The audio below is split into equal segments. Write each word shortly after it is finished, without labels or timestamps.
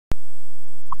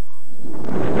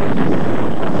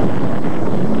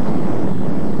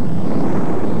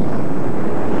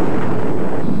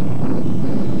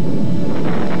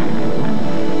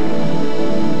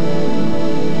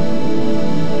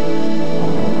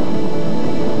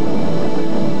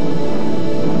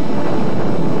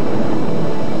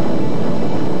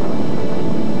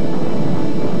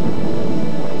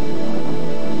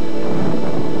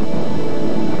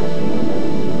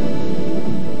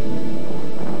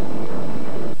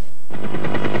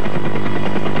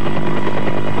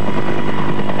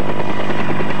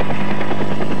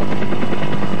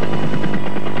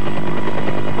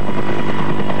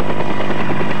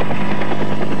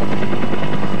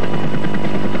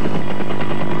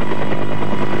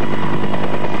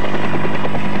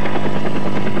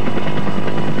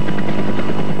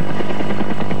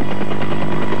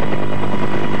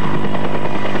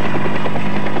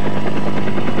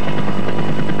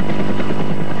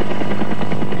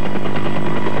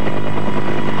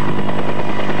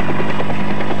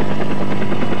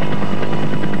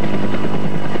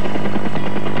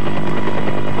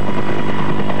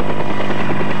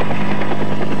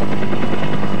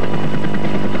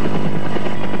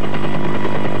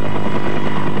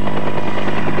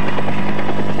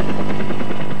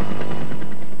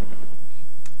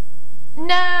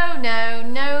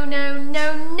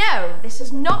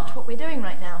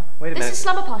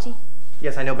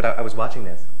Yes, I know, but I was watching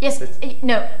this. Yes,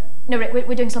 no, Rick,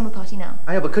 we're doing Slumber Party now.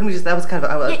 I know, but couldn't we just, that was kind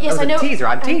of, yes, I know. a teaser.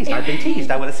 I'm teased. I've been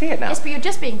teased. I want to see it now. Yes, but you're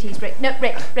just being teased, Rick. No,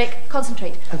 Rick,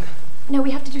 concentrate. Okay. No,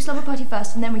 we have to do Slumber Party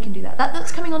first, and then we can do that.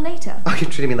 That's coming on later. Oh, you're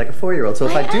treating me like a 4-year-old. So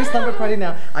if I do Slumber Party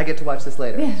now, I get to watch this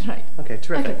later. Yes, right. Okay,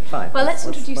 terrific. Okay. Fine. Well, let's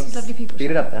introduce these lovely people.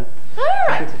 Beat it up then. All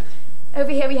right.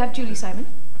 Over here we have Julie Simon.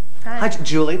 Hi,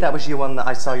 Julie. That was you on the,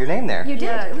 I saw your name there. You did.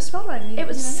 Yeah, it was spelled right. It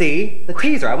was. See? The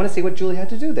teaser. I want to see what Julie had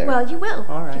to do there. Well, you will.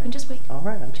 All right. You can just wait. All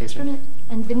right, I'm just for a minute.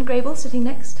 And Vin Grabill sitting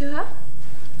next to her.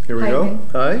 Here we go. Vin.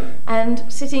 Hi.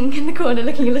 And sitting in the corner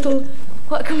looking a little,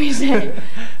 what can we say,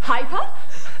 hyper,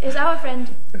 is our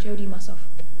friend Jody Mussoff.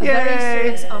 A very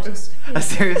serious artist. A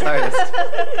serious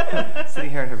artist. Sitting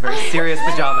here in her very serious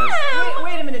pajamas.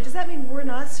 Wait a minute. Does that mean we're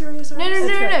not serious artists?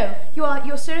 No.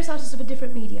 You're serious artists of a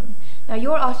different medium. Now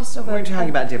you're artists of We're talking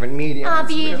about different mediums.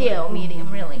 Video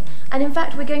medium, really. And in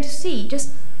fact, we're going to see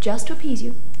just to appease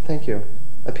you. Thank you.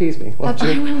 Appease me.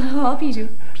 I'll appease you.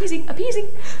 Appeasing.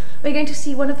 We're going to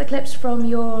see one of the clips from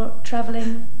your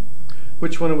traveling.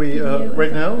 Which one are we?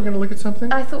 Right now, we're going to look at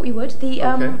something. I thought we would. The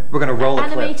okay. We're going to roll a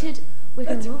animated. Clip. We're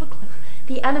going to roll a clip.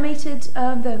 The animated.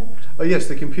 Oh yes,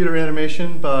 the computer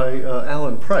animation by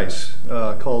Alan Price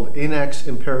called A.M.A.M.A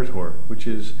Imperator, which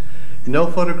is no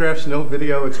photographs, no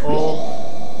video. It's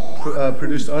all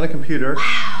produced on a computer.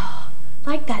 Wow.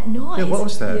 Like that noise. Yeah, what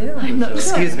was that? Yeah. I'm not sure.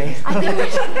 Excuse me.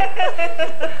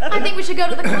 I think we should go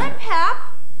to the clip, Hap.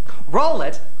 Roll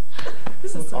it.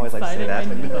 This is so always like to say that.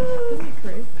 Isn't it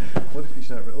great? What if he's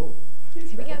not? Oh, Here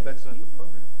we go. that's not the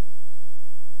program.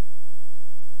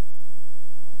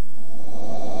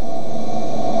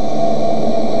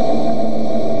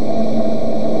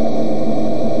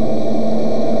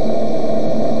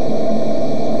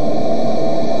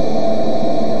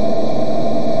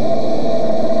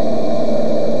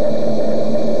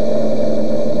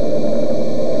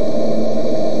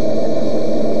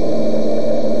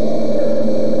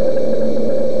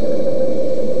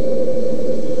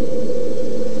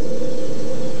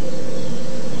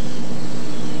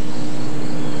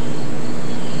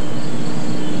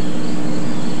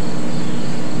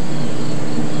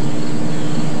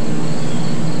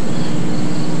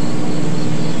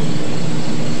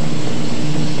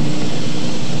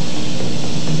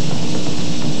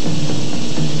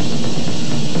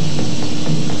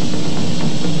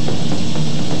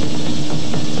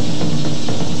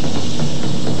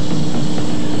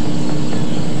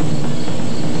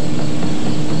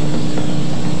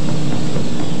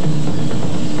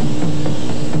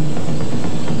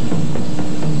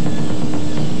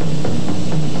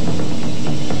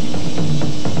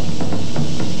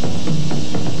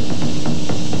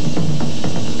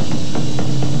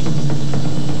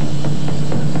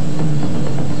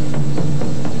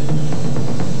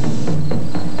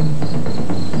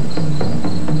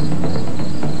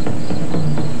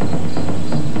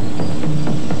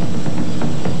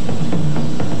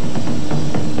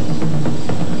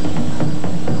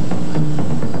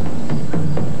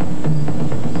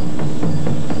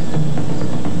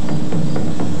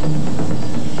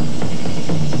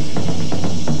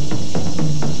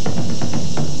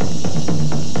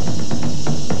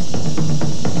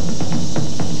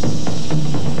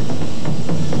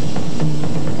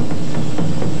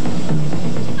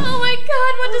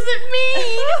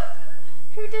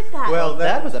 Well,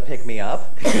 that was a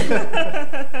pick-me-up.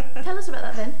 Tell us about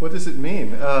that then. What does it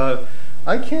mean?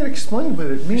 I can't explain what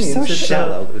it means. You're so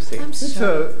shallow, Lucy.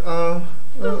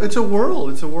 It's a world.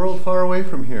 It's a world far away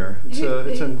from here.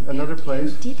 It's another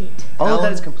place. Who did it? All of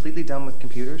that is completely done with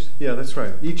computers? Yeah, that's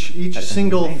right. Each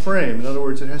single frame, in other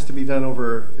words, it has to be done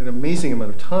over an amazing amount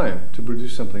of time to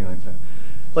produce something like that.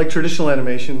 Like traditional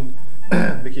animation,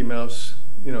 Mickey Mouse,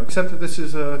 except that this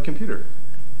is a computer.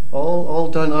 All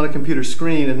done on a computer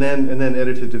screen and then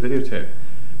edited to videotape.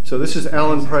 So this is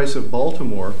Alan Price of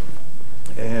Baltimore,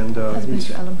 and as opposed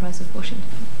to Alan Price of Washington.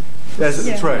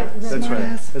 That's right. That's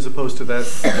right. As opposed to that,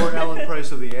 or Alan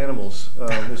Price of the Animals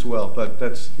as well. But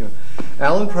that's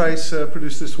Alan Price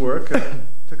produced this work.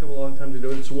 Took him a long time to do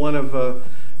it. It's one of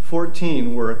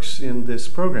 14 works in this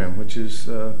program, which is,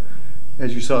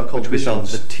 as you saw, called Which we saw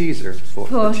the teaser for.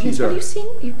 The teaser. Have you seen?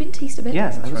 You've been teased a bit.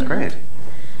 Yes, that was great.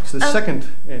 It's the second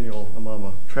annual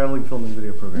A.M.A.M.A, Traveling Film and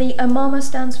Video Program. The A.M.A.M.A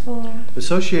stands for?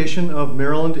 Association of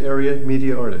Maryland Area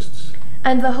Media Artists.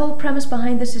 And the whole premise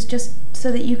behind this is just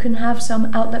so that you can have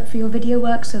some outlet for your video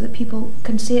work, so that people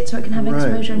can see it, so it can have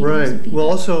exposure and use and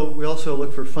feedback. We also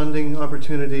look for funding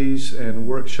opportunities and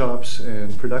workshops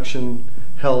and production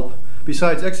help.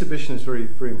 Besides, exhibition is very,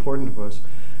 very important to us.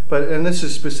 And this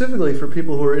is specifically for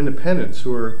people who are independents,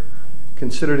 who are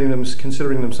considering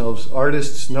themselves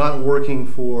artists, not working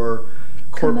for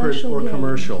corporate or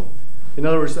commercial. In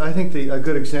other words, I think a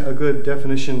good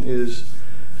definition is,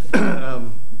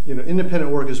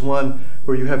 independent work is one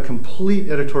where you have complete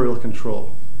editorial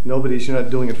control. You're not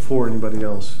doing it for anybody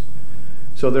else.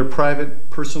 So they're private,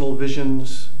 personal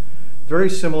visions, very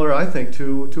similar, I think,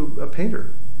 to a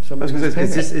painter. I was going to say,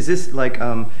 is this like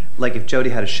if Jody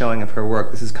had a showing of her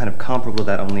work, this is kind of comparable to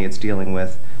that, only it's dealing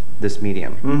with this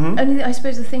medium. Mm-hmm. Only I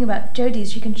suppose the thing about Jody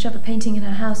is she can shove a painting in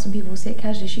her house and people will see it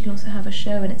casually. She can also have a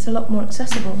show and it's a lot more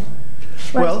accessible.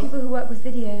 Whereas people who work with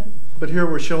video. But here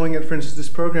we're showing it, for instance, this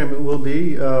program, it will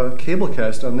be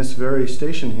cablecast on this very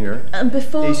station here, and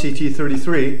before, ACT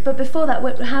 33. But before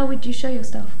that, how would you show your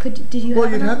stuff? Did you Well,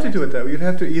 you'd have to do it that way. You'd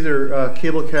have to either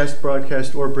cablecast,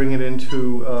 broadcast, or bring it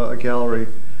into a gallery.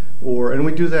 And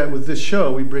we do that with this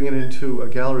show. We bring it into a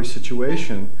gallery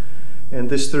situation. And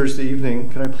this Thursday evening,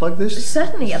 can I plug this?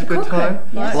 Certainly, at a good time.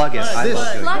 Yes. Plug it.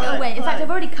 Plug away. In fact,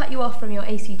 I've already cut you off from your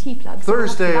ACT plug.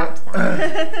 Thursday,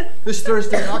 this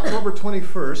Thursday, October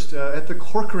 21st, at the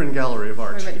Corcoran Gallery of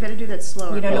Art. Wait, you better do that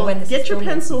slower. You don't know when this Get is your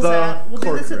pencils out. We'll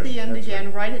do this at the end again.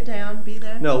 Right. Write it down. Be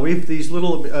there. No, we've these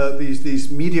little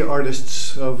these media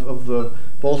artists of the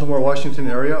Baltimore, Washington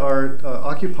area are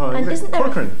occupying the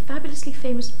Corcoran. There a fabulously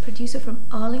famous producer from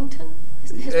Arlington?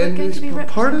 Isn't his work going to be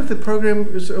represented? Part of the program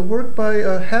is a work by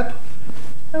Hap.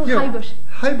 Oh,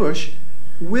 Highbush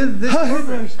with this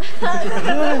program.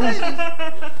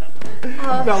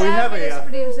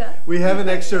 We have an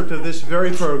excerpt of this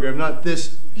very program, not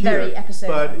this here, episode,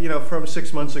 but from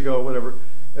 6 months ago or whatever.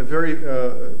 A very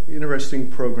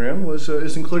interesting program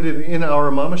is included in our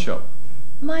A.M.A.Ma show.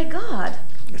 My God.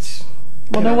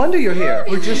 Well, no wonder you're here.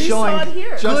 We're just showing.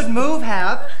 Good move,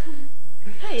 Hap.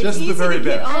 Hey, it's just easy the very to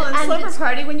get best. on Slumber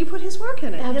Party when you put his work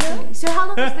in it. Absolutely. So how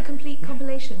long is the complete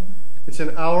compilation? It's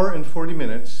an hour and 40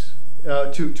 minutes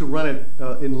to run it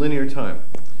in linear time.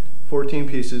 14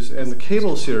 pieces, and the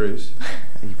cable series.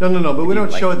 No, but we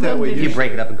don't show it that way. You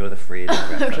break it up and go to the fridge.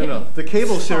 Okay. No. The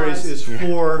cable series is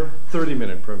 4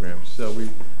 30-minute programs. So we.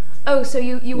 Oh, so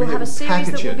you will have a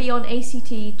series that will be on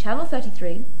ACT Channel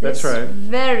 33. That's right.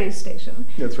 Very station.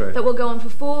 That's right. That will go on for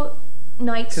 4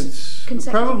 nights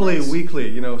consecutive. Probably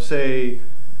weekly. Say,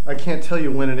 I can't tell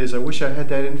you when it is. I wish I had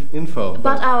that info.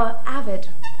 But our avid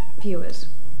viewers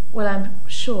will, I'm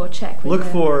sure, check. Look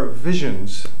for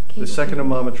Visions, the second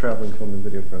A.M.A.Ma traveling film and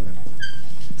video program.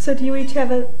 So do you each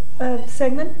have a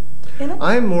segment in it?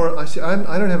 I'm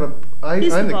the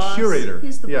curator.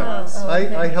 He's the boss. Oh,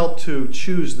 okay. I help to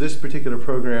choose this particular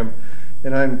program,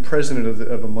 and I'm president of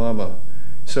A.M.A.Ma.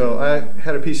 So I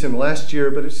had a piece in last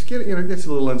year, but it gets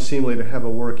a little unseemly to have a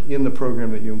work in the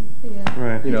program that you,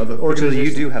 right. The organization.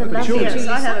 You do have a piece. Yes,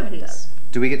 I have a piece.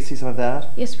 Do we get to see some of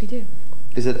that? Yes, we do.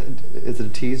 Is it a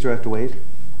tease? Do I have to wait?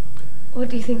 What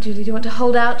do you think, Judy? Do you want to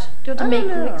hold out? Do you want to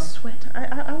make Rick sweat?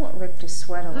 I want Rick to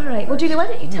sweat a lot. All right. Well, Judy, why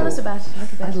don't you tell us about it?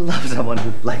 I love someone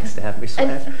who likes to have me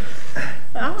sweat.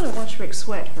 I want to watch Rick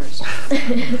sweat first.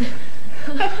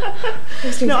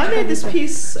 No, I made this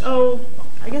piece, I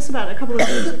guess about a couple of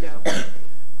years ago.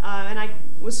 And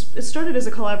it started as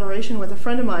a collaboration with a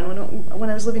friend of mine when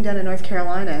I was living down in North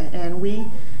Carolina, and we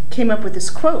came up with this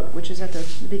quote, which is at the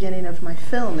beginning of my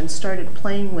film, and started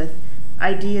playing with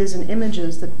ideas and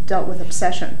images that dealt with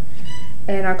obsession.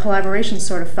 And our collaboration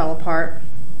sort of fell apart.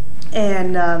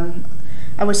 And I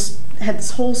had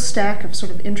this whole stack of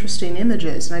sort of interesting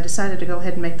images, and I decided to go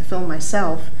ahead and make the film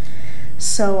myself.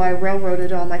 So I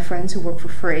railroaded all my friends who work for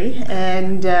free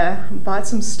and bought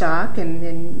some stock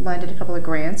and landed a couple of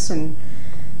grants and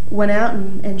went out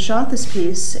and shot this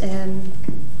piece. And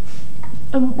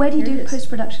where do you do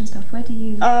post-production stuff? Where do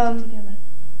you put it together?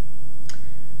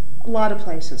 A lot of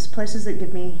places that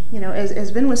give me, as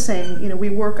Vin was saying, we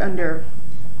work under,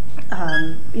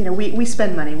 we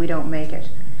spend money, we don't make it.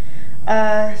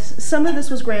 Some of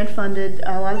this was grant funded.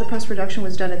 A lot of the post-production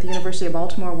was done at the University of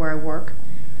Baltimore where I work.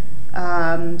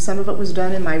 Some of it was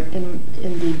done in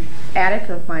the attic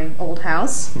of my old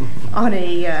house on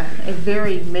a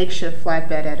very makeshift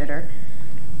flatbed editor.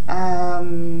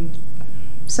 Some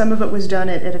of it was done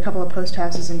at a couple of post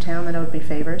houses in town that owed me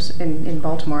favors, in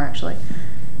Baltimore actually.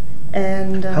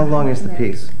 And how long is the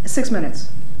piece? 6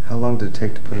 minutes. How long did it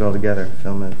take to put it all together,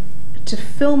 film it? To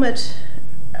film it,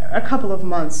 a couple of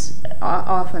months,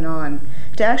 off and on.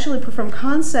 To actually put from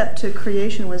concept to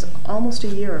creation was almost a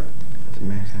year. That's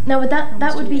amazing. Now,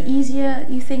 that would be easier,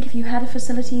 you think, if you had a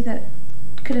facility that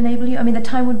could enable you? I mean, the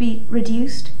time would be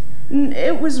reduced?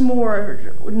 It was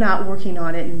more not working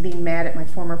on it and being mad at my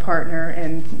former partner,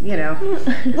 and we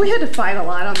had to fight a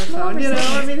lot on the phone.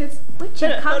 I mean, it's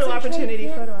photo opportunity.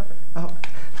 Oh,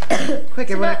 quick,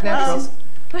 everyone act natural.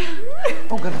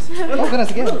 Oh goodness. Oh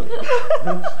goodness again.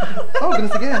 Oh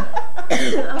goodness again.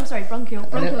 I'm sorry, bronchial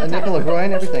A attack. nickel, a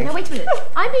groin, everything. Now wait a minute.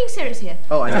 I'm being serious here.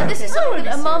 Oh, I know. This is something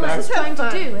that A.M.A.M.A is trying to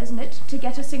do, isn't it? To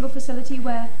get a single facility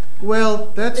where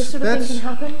Well, this that's sort of thing can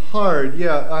happen. hard.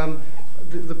 Yeah.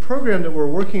 The program that we're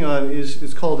working on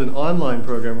is called an online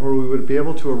program where we would be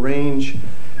able to arrange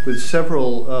with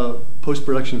several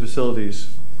post-production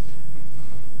facilities.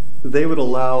 They would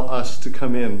allow us to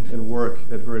come in and work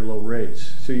at very low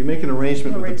rates. So you make an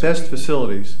arrangement with the best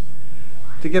facilities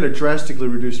to get a drastically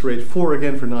reduced rate. For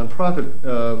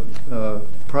nonprofit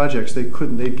projects,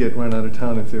 they'd get run out of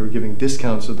town if they were giving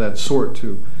discounts of that sort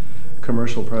to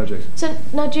commercial projects. So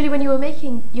now, Julie, when you were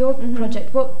making your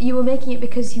project, you were making it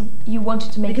because you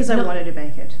wanted to make it. Because I wanted to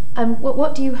make it. And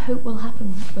what do you hope will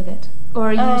happen with it? Or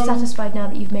are you satisfied now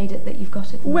that you've made it, that you've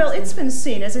got it? Well, it's been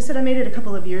seen. As I said, I made it a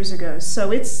couple of years ago,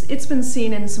 so it's been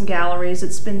seen in some galleries.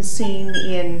 It's been seen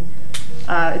in.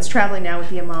 It's traveling now with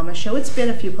the A.M.A.M.A show. It's been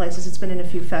a few places. It's been in a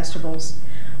few festivals.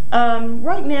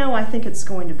 Right now, I think it's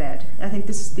going to bed. I think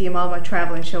the A.M.A.M.A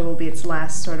traveling show will be its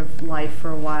last sort of life for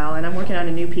a while, and I'm working on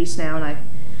a new piece now, and I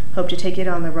hope to take it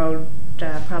on the road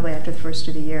probably after the first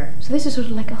of the year. So this is sort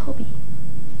of like a hobby.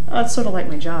 It's sort of like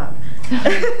my job.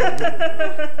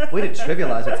 Way to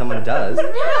trivialize what someone does. No,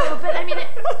 but I mean,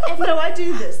 no, I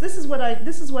do this. This is what I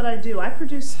do. I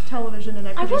produce television and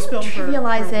I produce film for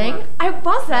trivializing. work. I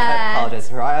wasn't. I apologize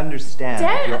to her. I understand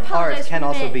that your art can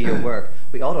also be your work.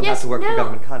 We all don't have to work for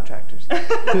government contractors. I'm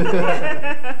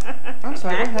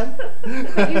sorry, go ahead.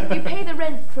 But you pay the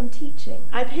rent from teaching.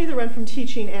 I pay the rent from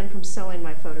teaching and from selling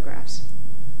my photographs.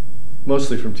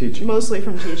 Mostly from teaching. Mostly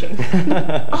from teaching.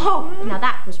 Oh, now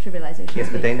that was trivialization.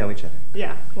 Yes, but they know each other.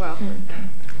 Yeah, well.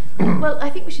 Well, I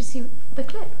think we should see the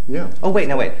clip. Yeah. Oh, wait.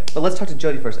 But let's talk to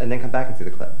Jody first and then come back and see the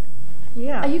clip.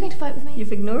 Yeah. Are you going to fight with me?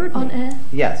 You've ignored me. On air?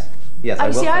 Yes. Yes, I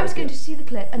will. See, I was going to see the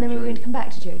clip and then we were going to come back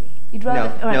to Jody. You'd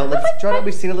rather... No, let's try to...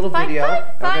 We've seen a little video. Fine.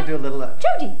 We're going to do a little...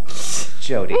 Jody!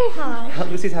 Jody. Hi.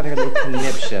 Lucy's having a little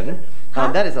conniption.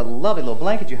 That is a lovely little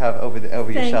blanket you have over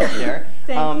your shelf there.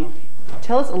 Thank you.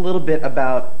 Tell us a little bit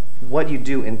about what you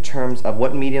do in terms of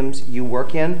what mediums you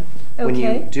work in, when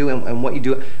you do and what you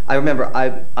do. I remember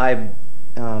I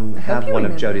have one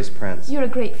of Jody's prints. You're a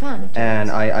great fan of Jody's.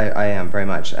 And I am very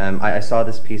much. I saw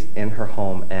this piece in her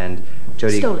home and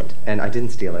Jody stole it. And I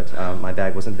didn't steal it. My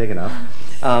bag wasn't big enough.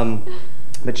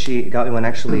 But she got me one,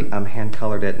 actually hand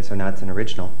colored it, and so now it's an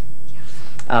original.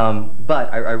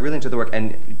 But I really enjoyed the work,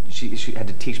 and she had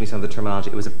to teach me some of the terminology.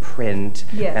 It was a print,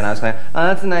 and I was kind of, oh,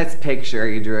 that's a nice picture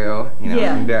you drew. You know,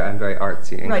 I'm very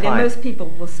artsy inclined. Right, and most people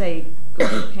will say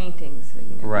paintings.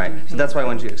 You know, right, so that's why I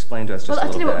wanted you to explain to us just a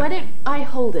little bit. Well, I'll tell you what, why don't I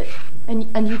hold it,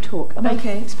 and you talk. Am I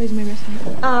exposing my wrist?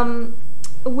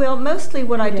 Well, mostly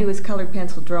what I do is colored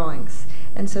pencil drawings,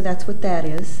 and so that's what that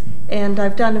is. And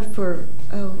I've done it for,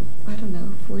 I don't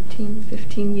know, 14,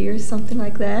 15 years, something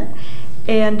like that.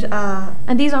 And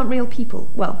these aren't real people.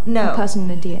 Well, no. A person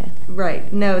and a deer.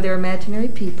 Right. No, they're imaginary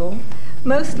people,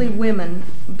 mostly women.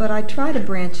 But I try to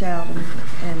branch out,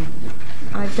 and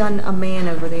I've done a man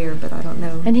over there, but I don't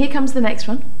know. And here comes the next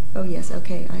one. Oh yes,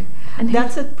 okay.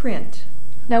 That's a print.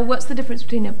 Now, what's the difference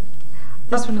between a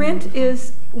print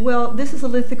is, well, this is a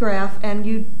lithograph, and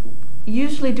you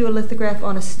usually do a lithograph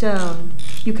on a stone.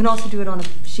 You can also do it on a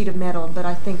sheet of metal, but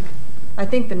I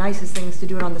think the nicest thing is to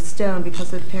do it on the stone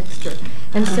because of the texture.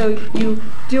 And so you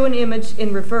do an image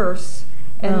in reverse,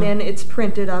 and then it's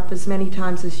printed up as many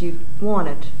times as you want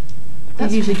it. You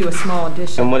usually do a small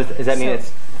edition. And what does that mean?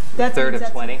 It's third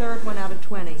of 20? That's the third one out of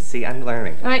 20. See, I'm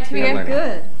learning. All right, here we go.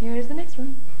 Good. Here's the next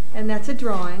one. And that's a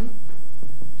drawing.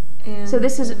 And so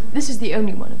this is the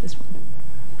only one of this one?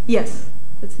 Yes,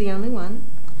 it's the only one.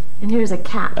 And here's a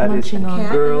cat munching on. A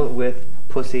girl with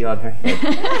pussy on her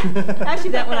head.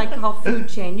 Actually, that one I call Food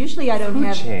Chain. Usually I don't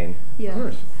have... Food Chain?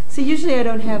 Yeah. See, usually I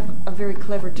don't have a very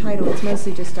clever title. It's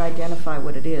mostly just to identify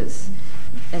what it is.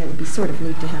 And it would be sort of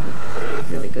neat to have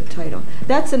a really good title.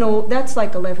 That's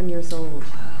like 11 years old.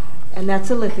 And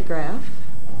that's a lithograph.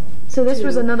 So this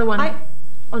was another one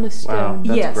on a stone.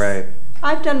 Wow, that's great.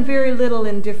 I've done very little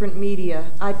in different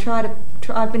media. I've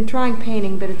been trying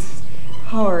painting, but it's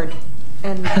hard.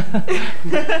 And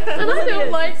I don't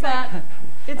like that.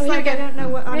 It's like I don't know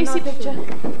what I'm racy picture. Sure.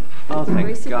 Oh,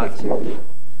 thank God. Picture.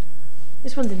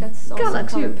 This one's in colour too.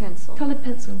 Colored pencil. Colored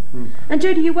pencil. And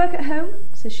Jody, you work at home?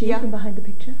 Says she from behind the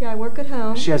picture. Yeah, I work at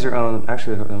home. She has her own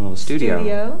little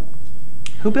studio.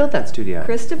 Who built that studio?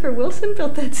 Christopher Wilson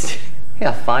built that studio. Yeah,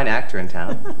 a fine actor in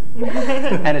town.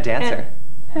 And a dancer.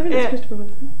 How is Christopher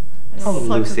Wilson? Oh,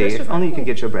 Lucy, if only you could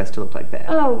get your breast to look like that.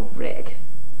 Oh, Rick.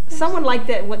 Someone liked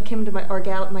that, what came to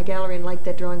my gallery and liked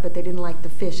that drawing, but they didn't like the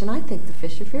fish, and I think the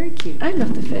fish are very cute. I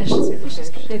love the fish.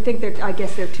 They think I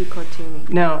guess they're too cartoony.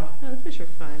 Now, No, the fish are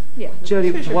fine. Yeah.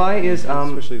 Jody, why is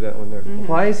Especially that one there.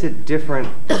 why is it different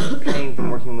painting than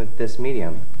working with this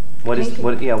medium? What is Painting?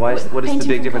 what is the Painting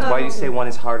big from difference? Why do you say one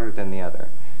is harder than the other?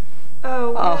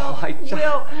 Oh,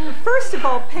 well, first of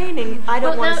all, painting, I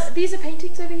don't want now, to... these are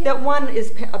paintings over here? That one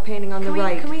is a painting on the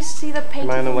right. Can we see the painting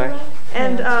Am I in the way?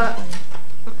 on the right?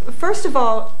 And first of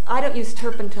all, I don't use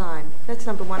turpentine. That's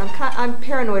number one. I'm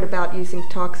paranoid about using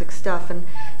toxic stuff, and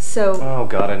so... Oh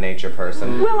God, a nature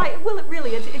person. Well, it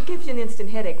really is. It gives you an instant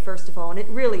headache, first of all, and it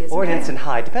really is. Or an instant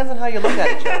high. Depends on how you look at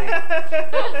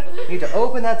it, Jody. You need to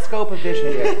open that scope of vision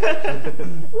here.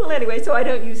 Well, anyway, so I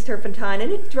don't use turpentine,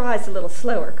 and it dries a little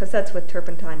slower, because that's what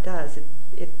turpentine does.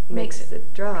 It makes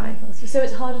it dry. So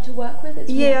it's harder to work with?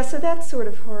 Yeah, so that's sort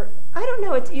of hard. I don't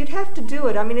know. You'd have to do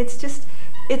it. I mean,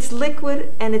 it's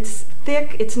liquid and it's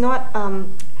thick. It's not.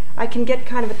 I can get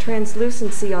kind of a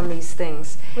translucency on these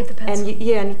things. With the pencil. And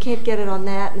you can't get it on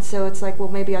that, and so it's like, well,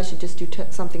 maybe I should just do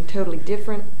something totally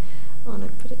different on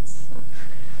it. But it's.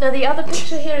 Now the other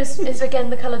picture here is again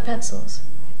the coloured pencils.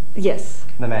 Yes.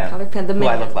 The man. Colored pen. The Who man.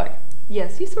 I look like.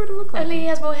 Yes, you sort of look like. Only he him.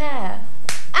 has more hair.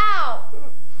 Ow!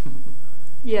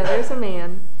 Yeah, there's a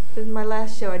man. In my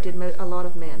last show, I did a lot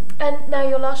of men. And now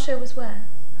your last show was where?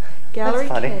 Gallery That's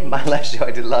funny. K. My last show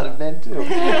I did a lot of men too.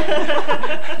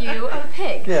 You are a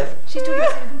pig. Yes. She's talking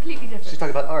about something completely different. She's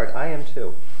talking about art. I am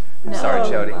too. No. Sorry,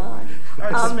 Jody. My.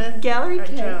 Art Smith, Gallery Art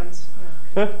K. Jones.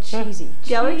 Cheesy.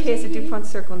 Gallery K is at DuPont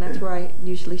Circle, and that's where I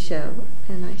usually show.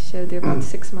 And I showed there about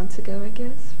 6 months ago, I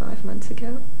guess, 5 months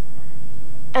ago.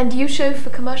 And do you show for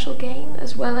commercial gain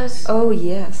as well as... Oh,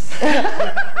 yes.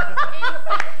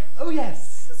 Oh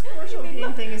yes. This commercial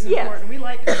gain thing is Yes. important. We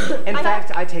like. In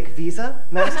fact, I take Visa,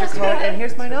 MasterCard, and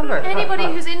here's my number. Anybody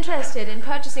who's interested in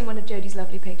purchasing one of Jody's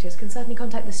lovely pictures can certainly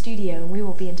contact the studio and we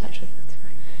will be in touch with it.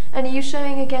 And are you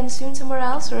showing again soon somewhere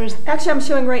else, or is... Actually, I'm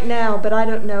showing right now, but I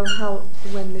don't know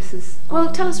when this is.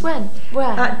 Well, tell us when.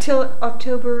 Where? Till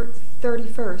October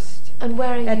 31st. And where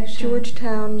are you At showing?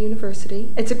 Georgetown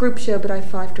University. It's a group show, but I have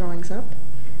 5 drawings up.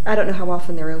 I don't know how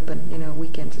often they're open,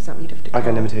 weekends or something. You'd have to I call. got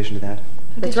an invitation to that.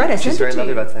 That's right, I She's sent very it to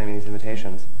lovely you. about sending me these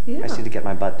invitations. Yeah. I just need to get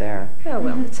my butt there. Oh,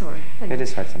 well, it's all right. It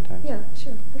is hard sometimes. Yeah,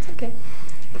 sure. It's okay.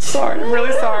 Sorry, I'm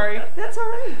really sorry. That's all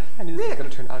right. I knew this was Rick. going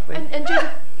to turn ugly. And Jody,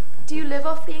 do you live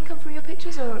off the income from your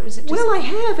pictures, or is it just... Well, I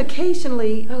have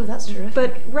occasionally, Oh, that's terrific.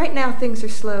 but right now things are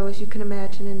slow, as you can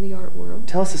imagine, in the art world.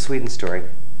 Tell us the Sweden story.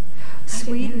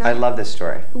 Sweden. I love this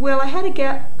story. Well, I had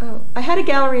a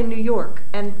gallery in New York,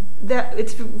 and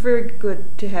it's very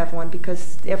good to have one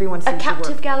because everyone sees a your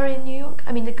captive work. gallery in New York?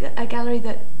 I mean, a gallery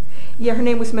that... Yeah, her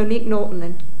name was Monique Knowlton,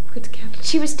 and it's captive.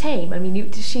 She was tame. I mean, you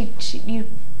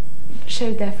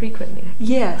showed there frequently.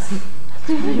 Yes.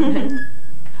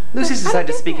 Lucy's decided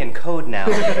to speak in code now.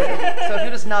 So if you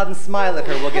just nod and smile at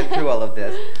her, we'll get through all of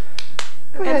this.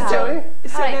 Go ahead, Jody.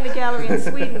 So All right. then a gallery in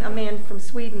Sweden, a man from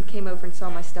Sweden came over and saw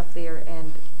my stuff there,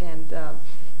 and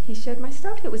he showed my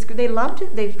stuff. It was good. They loved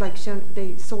it.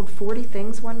 They sold 40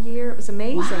 things one year. It was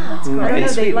amazing. Wow, that's I don't In know.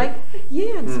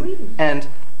 Sweden? In Sweden. And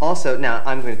also, now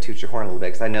I'm going to toot your horn a little bit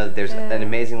because I know that there's an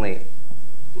amazingly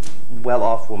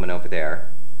well-off woman over there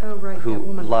Oh right, that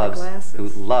woman with the glasses. who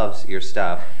loves your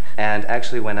stuff, and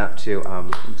actually went up to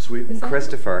Sweden. that-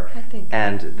 Christopher, I think.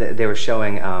 and they were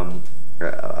showing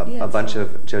a bunch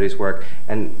of Jody's work,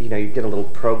 and you get a little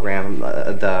program,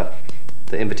 the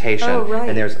invitation, Oh, right.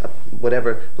 and there's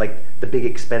whatever, like the big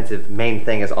expensive main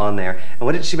thing is on there. And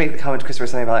what did she make the comment to Christopher?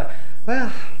 Something about,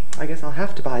 well, I guess I'll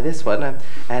have to buy this one,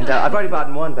 and I've already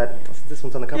bought one, but this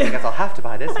one's on the cover. I guess I'll have to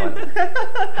buy this one.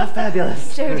 How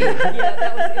fabulous! Jody, Yeah,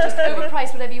 that was just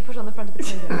overprice whatever you put on the front of the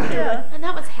photo. Yeah. And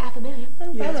that was $500,000.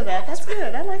 I'm proud of that. That's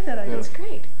good. I like that idea. That's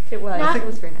great. It was. Now- It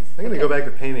was very nice. I'm going to go back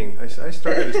to painting. I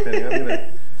started as painting.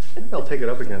 I think I'll take it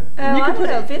up again. I don't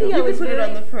know. Video You is could put it very.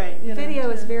 on the frame. Video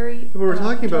is very. But we're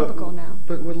talking about, topical now.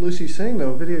 but what Lucy's saying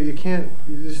though, video,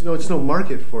 it's no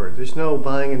market for it. There's no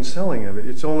buying and selling of it.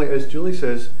 It's only, as Julie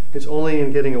says, it's only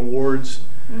in getting awards,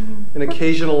 an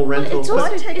occacal rental. it's Well,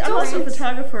 also- I'm also a grants.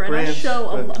 photographer, and I Grants,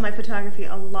 show but- my photography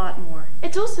a lot more.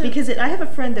 It's also... Because I have a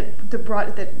friend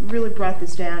that really brought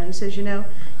this down. He says, you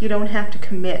don't have to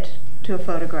commit to a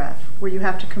photograph, where you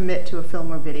have to commit to a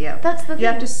film or video. That's the You thing.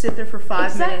 have to sit there for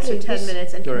 5 minutes or Exactly. 10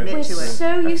 minutes and Right. commit We're to it.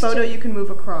 so A used photo to you can move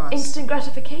across. instant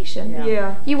gratification. Yeah.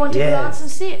 Yeah. You want to Yes. glance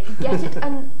and see it, get it,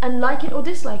 and like it or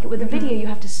dislike it. With a video, you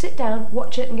have to sit down,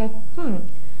 watch it, and go,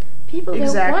 people don't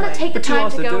Exactly. want to take the But you time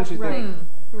also, to go, don't you think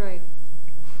Right.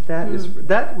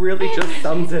 that really just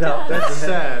sums it up. That's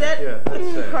sad. That yeah,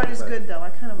 that's sad. part is but- good, though. I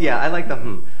kind of Yeah, like I like the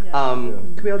Yeah.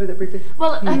 Can we all do that briefly?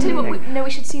 Well, I tell you what,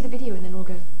 we should see the video and then we'll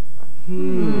go.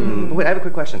 Wait, I have a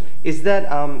quick question. Is that,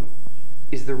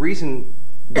 is the reason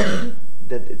that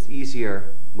it's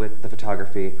easier with the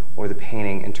photography or the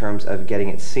painting in terms of getting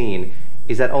it seen,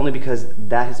 is that only because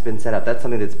that has been set up? That's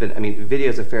something that's been, I mean, video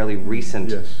is a fairly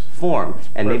recent form,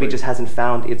 and maybe just hasn't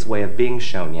found its way of being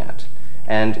shown yet.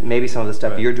 And maybe some of the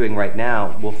stuff you're doing right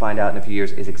now, we'll find out in a few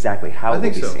years, is exactly how it will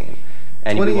be seen.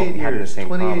 And you won't be having the same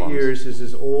problems. 28 years is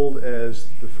as old as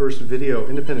the first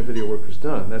independent video work was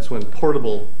done. That's when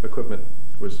portable equipment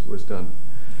was done,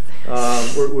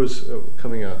 or it was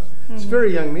coming out. It's a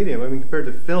very young medium. I mean, compared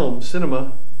to film,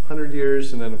 cinema, 100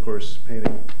 years, and then of course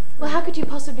painting. Well, how could you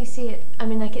possibly see it? I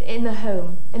mean, like in the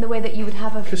home, in the way that you would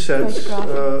have a cassettes,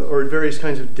 photograph, or various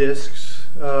kinds of discs.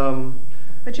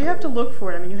 But you have to look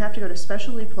for it. I mean, you have to go to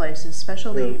specialty places,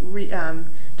 specialty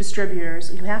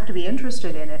distributors. You have to be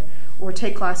interested in it, or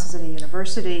take classes at a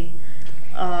university.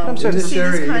 I'm sorry, in this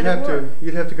area,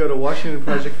 you'd have to go to Washington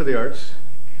Project for the Arts,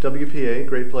 WPA,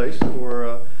 great place,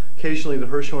 or occasionally the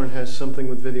Hirshhorn has something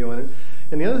with video in it.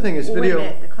 And the other thing is video. Wait a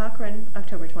minute, the Cochrane,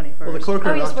 October 21st. Well, the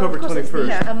Cochrane, October 21st.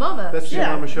 A.M.A.M.A. That's the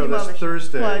A.M.A.Ma. show. That's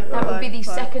Thursday. That would be the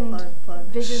second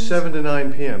Vision. 7 to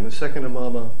 9 p.m. The second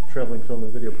A.M.A.Ma. traveling film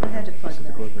and video program. I had to plug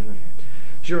that.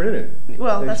 You're in it.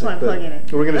 Well, that's why I'm plugging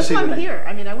it. We're going to see. That's why I'm here.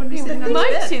 I mean, I wouldn't be sitting on the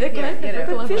bed. See the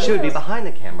clip. She would be behind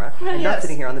the camera and not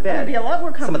sitting here on the bed. It would be a lot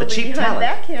more comfortable Some of the cheap behind talent.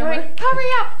 that camera. Hurry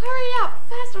up,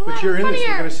 faster, louder, But you're in this.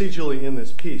 You're going to see Julie in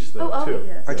this piece, though, too.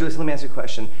 Yes. All right, Julie, so let me ask you a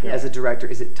question. As a director,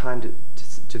 is it time to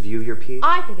view your piece?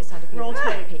 I think it's time to view Roll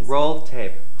tape. piece. Roll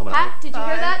tape. Hold on. Pat, did you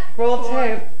hear that? Roll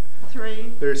tape.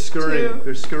 3. They're scurrying. 2.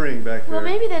 They're scurrying back there. Well,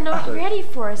 maybe they're not ready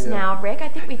for us now, Rick. I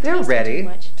think we They're tasted ready. too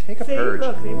much. Take a purge.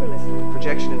 Look, they were listening.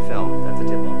 Projection and film. That's a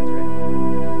tip off. It's ready.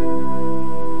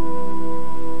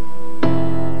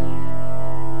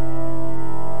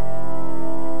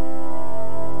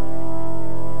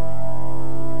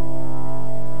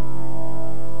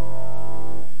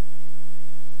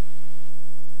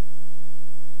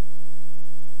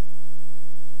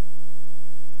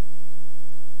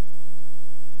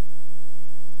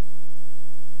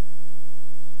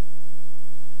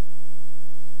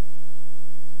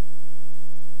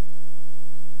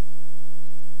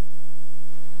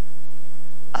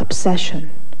 Obsession.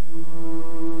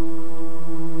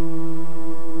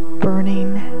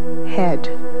 Burning head.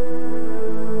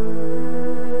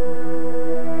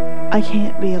 I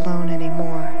can't be alone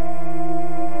anymore.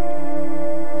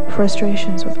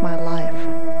 Frustrations with my life,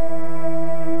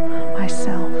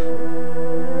 myself.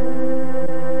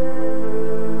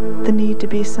 The need to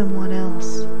be someone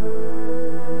else.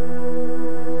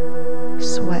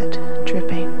 Sweat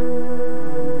dripping.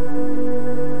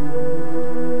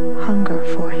 Hunger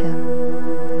for him.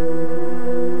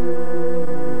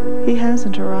 He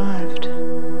hasn't arrived.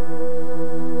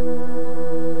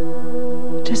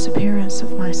 Disappearance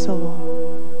of my soul.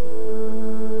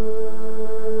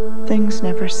 Things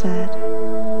never said.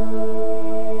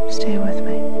 Stay with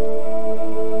me.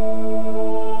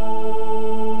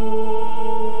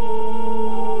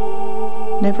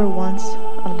 Never once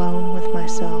alone with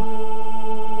myself.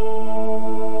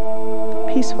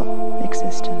 Peaceful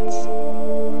existence.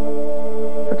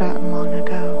 Forgotten long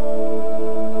ago.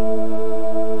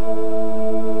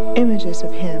 Images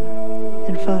of him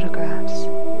in photographs.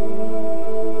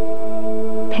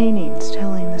 Paintings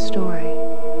telling the story.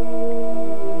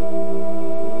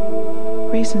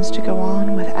 Reasons to go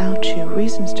on without you.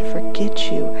 Reasons to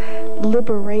forget you.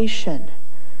 Liberation.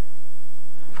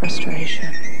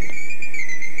 Frustration.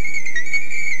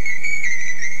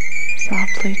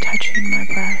 Softly touching my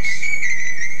breasts.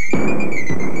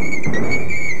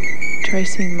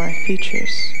 Tracing my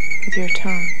features with your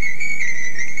tongue.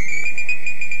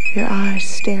 Your eyes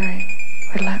staring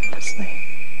relentlessly.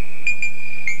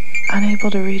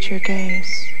 Unable to reach your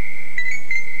gaze.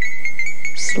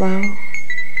 Slow,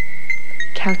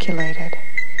 calculated,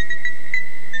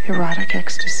 erotic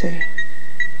ecstasy.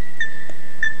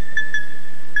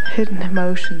 Hidden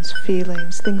emotions,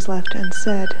 feelings, things left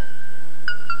unsaid,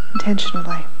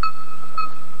 intentionally.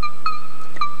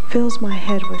 Fills my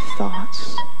head with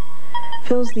thoughts.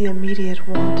 Fills the immediate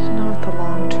want, not the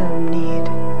long-term need.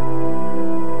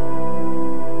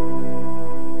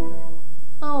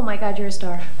 Oh my God, you're a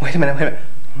star. Wait a minute.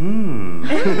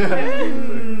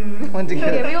 One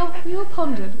together. Yeah, we all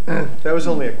pondered. That was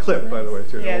only a clip, by the way,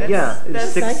 too. Yeah,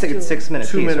 It's that's 6 minute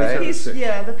 2 piece, minutes right? out of piece, 6.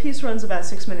 yeah, the piece runs about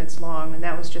 6 minutes long, and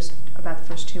that was just about the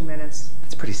first 2 minutes.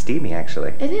 It's pretty steamy,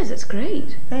 actually. It is, it's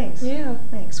great. Thanks. Yeah.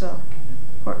 Thanks. Well,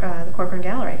 the Corcoran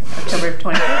Gallery, October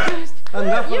 21st.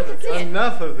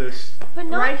 Enough of this. But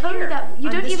not Right only here, that, you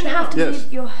on don't this even have to channel.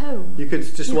 leave your home. You could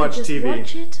just watch could just TV.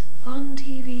 watch it on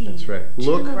TV. That's right.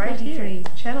 Look Channel Right 33. here.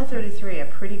 Channel 33, a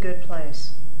pretty good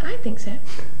place. I think so.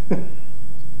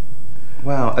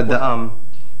 Wow.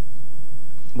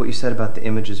 What you said about the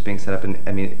images being set up, and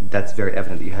I mean that's very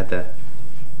evident that you had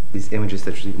these images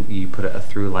that you put a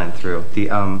through line through. The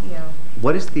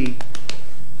what is the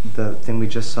thing we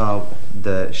just saw?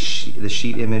 The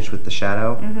sheet image with the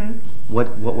shadow. Mm-hmm.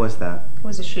 What was that? It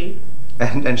was a sheet.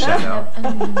 And shadow.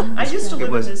 I used to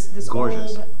live in this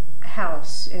old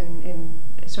house in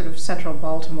sort of central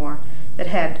Baltimore that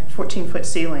had 14-foot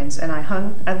ceilings, and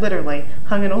I literally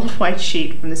hung an old white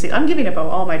sheet from the ceiling. I'm giving up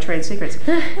all my trade secrets.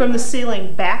 From the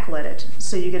ceiling, backlit it,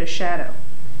 so you get a shadow.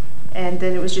 And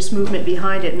then it was just movement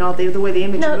behind it, and all the way the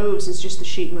image moves is just the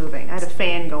sheet moving. I had a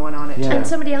fan going on it. Yeah. And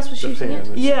somebody else was shooting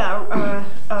it? Yeah,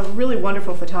 a really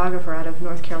wonderful photographer out of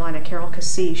North Carolina, Carol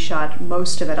Cassie, shot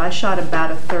most of it. I shot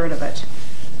about a third of it.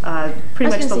 Pretty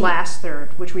much the last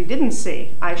third, which we didn't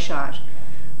see, I shot.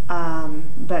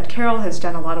 But Carol has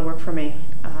done a lot of work for me,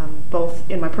 both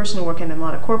in my personal work and in a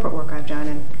lot of corporate work I've done,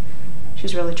 and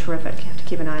she's really terrific. You have to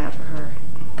keep an eye out for her.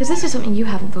 Because this is something you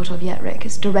haven't thought of yet, Rick,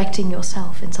 is directing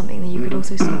yourself in something that you could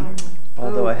also star in.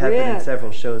 Although I have been in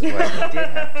several shows where I did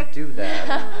have to do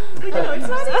that. But it's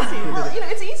not easy. Well,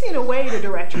 it's easy in a way to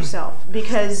direct yourself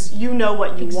because you know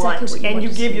what you want and you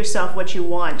give yourself what you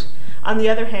want. On the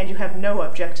other hand, you have no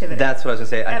objectivity. That's what I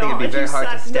was going to say. I think it'd be very hard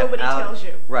to step out. Nobody tells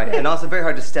you. Right, and also very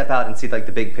hard to step out and see like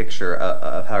the big picture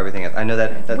of how everything is. I know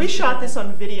that. We shot this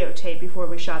on videotape before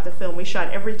we shot the film. We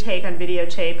shot every take on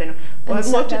videotape and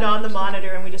looked it on the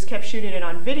monitor, and we just kept shooting it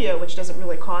on video, which doesn't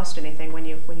really cost anything when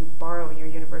you borrow your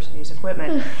university's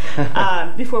equipment.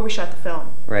 Before we shot the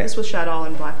film, this was shot all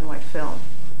in black and white film,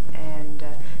 and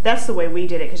that's the way we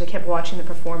did it because I kept watching the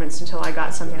performance until I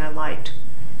got something I liked.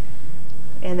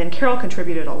 And then Carol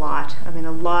contributed a lot. I mean,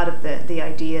 a lot of the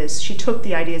ideas. She took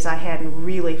the ideas I had and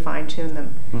really fine-tuned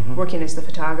them, working as the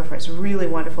photographer. It's really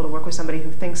wonderful to work with somebody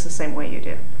who thinks the same way you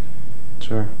do.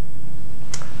 Sure.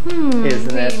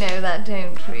 Isn't it? We know that,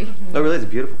 don't we? Oh, really? It's a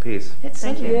beautiful piece. It's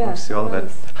lovely. Yeah, See all of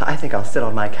it. I think I'll sit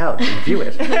on my couch and view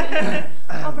it. Or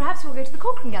perhaps we'll go to the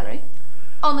Corcoran Gallery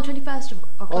on the 21st of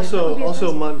October.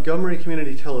 Also Montgomery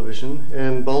Community Television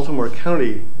and Baltimore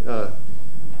County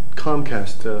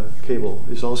Comcast cable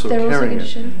is also carrying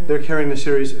it. They're carrying the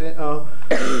series over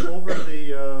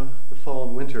the fall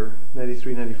and winter,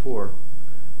 93, 94,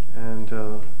 and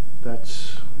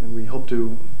and we hope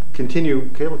to continue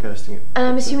cable casting it. And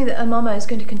I'm assuming that A.M.A.M.A is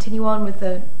going to continue on with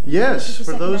the. Yes,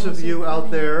 for those of you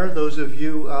out there,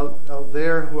 out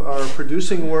there who are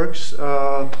producing works,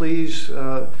 please.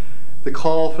 The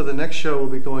call for the next show will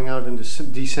be going out in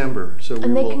December, so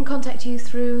and they can contact you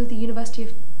through the University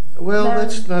of. Well,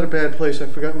 that's not a bad place. I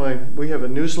forgot we have a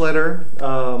newsletter.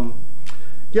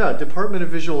 Yeah, Department of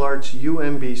Visual Arts,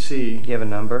 UMBC. Do you have a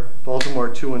number? Baltimore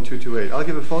 21228. I'll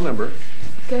give a phone number.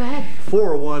 Go ahead.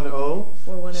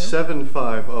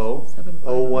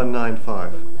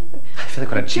 410-750-0195. I feel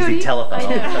like on a cheesy telephone.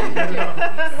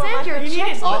 Send your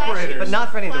checks. Operators. But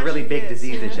not for any of the really big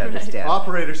diseases you understand.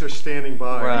 Operators are standing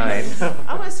by. Right.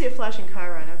 I want to see a flashing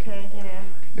chyron, okay?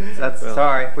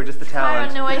 Sorry, we're just the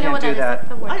talent. Chyron, no, I know what that is. That's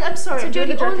the word. I'm sorry. So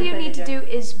Jody, all you need to do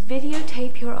is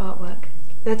videotape your artwork.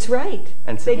 That's right.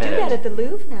 And they do that at the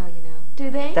Louvre now, you know. Do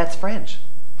they? That's French.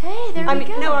 Hey, there we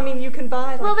go. No, I mean you can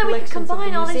buy like well, then we can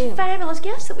combine all these fabulous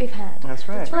guests that we've had. That's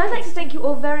right. Well, I'd like to thank you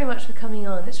all very much for coming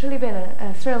on. It's really been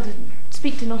a thrill to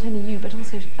speak to not only you, but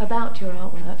also about your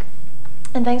artwork.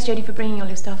 And thanks, Jody, for bringing all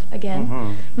your stuff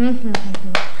again. And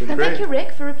thank you,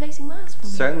 Rick, for replacing Miles for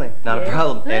me. Certainly. Not a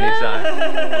problem.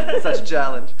 Anytime. Such a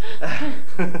challenge.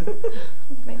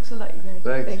 Thanks a lot, you guys.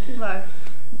 Thanks. Thank you. Bye.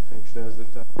 Thanks. Now's the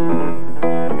time.